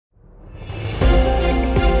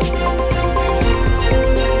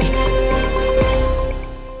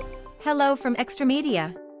Hello from Extra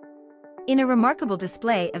Media. In a remarkable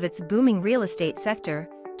display of its booming real estate sector,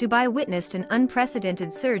 Dubai witnessed an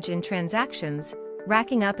unprecedented surge in transactions,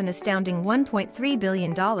 racking up an astounding $1.3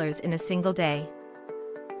 billion in a single day.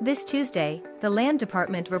 This Tuesday, the Land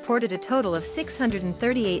Department reported a total of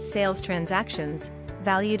 638 sales transactions,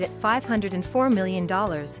 valued at $504 million,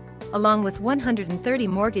 along with 130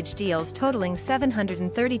 mortgage deals totaling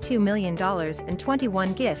 $732 million and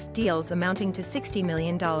 21 gift deals amounting to $60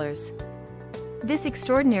 million. This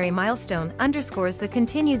extraordinary milestone underscores the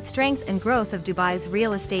continued strength and growth of Dubai's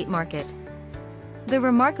real estate market. The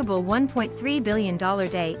remarkable $1.3 billion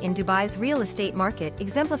day in Dubai's real estate market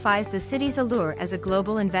exemplifies the city's allure as a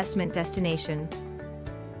global investment destination.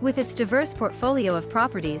 With its diverse portfolio of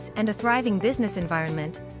properties and a thriving business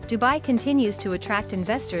environment, Dubai continues to attract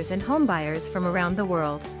investors and homebuyers from around the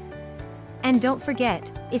world. And don't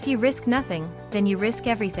forget, if you risk nothing, then you risk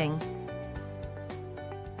everything.